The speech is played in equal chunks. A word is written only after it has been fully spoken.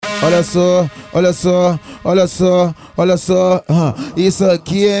Olha só, olha só, olha só, olha só. Isso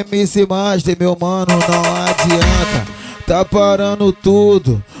aqui é MC Master, meu mano, não adianta. Tá parando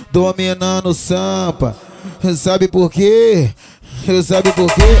tudo, dominando o sampa. Sabe por quê? Sabe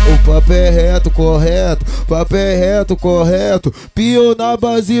por quê? O papo é reto, correto, papo é reto, correto. Pio na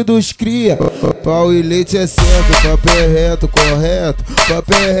base dos cria, pau e leite é certo. Papo é reto, correto,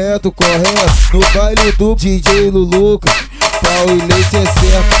 papo é reto, correto. No baile do DJ Luluka, pau e leite é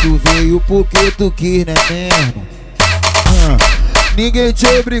certo. Tu veio porque tu quis, né mesmo? Ninguém te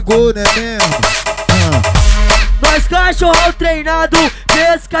obrigou, né mesmo? Nós cachorrão treinado,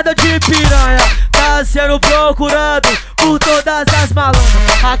 pescada de piranha, tá sendo procurado por todas as malandras.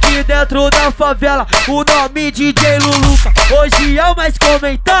 Aqui dentro da favela, o nome DJ Luluka hoje é o mais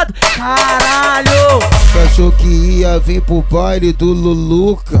comentado, caralho. Achou que ia vir pro baile do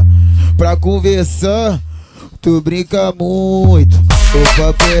Luluka pra conversar? Tu brinca muito. O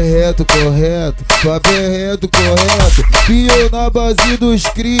papo é reto, correto, papo é reto, correto. Pio na base dos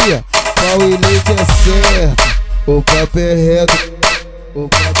cria, pau e leite é certo. O papo é reto, o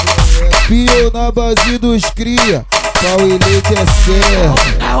papo é reto. Pio na base dos cria, pau e leite é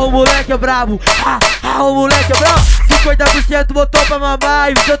certo. O moleque é brabo, o moleque é brabo. 50% botou pra mamar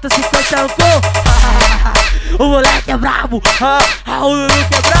e os outros 50 arrancou. O moleque é brabo, o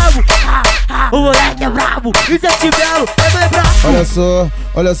Luluka é brabo. O moleque é brabo, e Zé Tibelo é mais brabo. Olha só,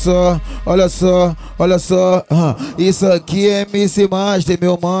 olha só, olha só, olha só. Isso aqui é MC Master,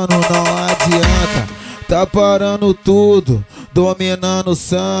 meu mano, não adianta. Tá parando tudo, dominando o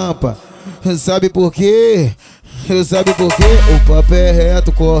sampa. Sabe por quê? Sabe por quê? O papo é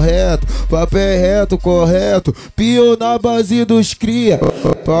reto, correto, papo é reto, correto. Pio na base dos cria,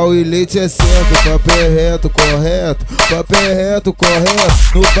 pau e leite é certo. Papo é reto, correto, papo é reto,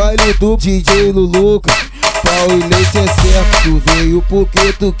 correto. No baile do DJ Luluka, pau e leite é certo. Tu veio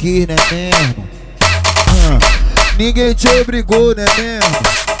porque tu quis, né mesmo? Ninguém te obrigou, né mesmo?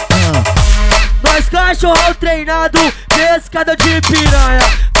 Nós cachorrão treinado, pescada de piranha,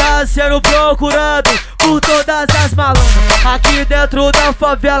 tá sendo procurado por todas as malandras. Aqui dentro da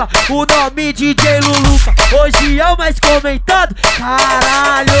favela, o nome DJ Luluka hoje é o mais comentado,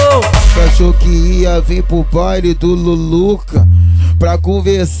 caralho. Achou que ia vir pro baile do Luluka pra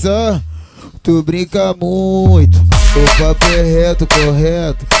conversar? Tu brinca muito. O papo é reto,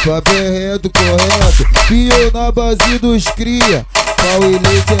 correto, papo é reto, correto. Pio na base dos cria, pau e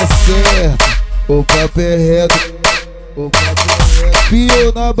leite é certo. O papo é reto, o papo é reto.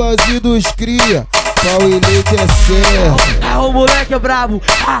 Pio na base dos cria, pau e leite é certo. O moleque é brabo,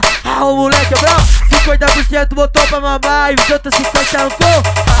 o moleque é brabo. 50% botou pra mamar e os outros 50 arrancou.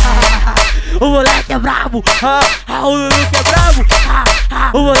 O moleque é brabo, o Luluka é brabo.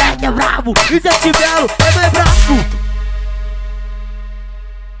 O moleque é brabo, e Zé Tibelo é mais brabo.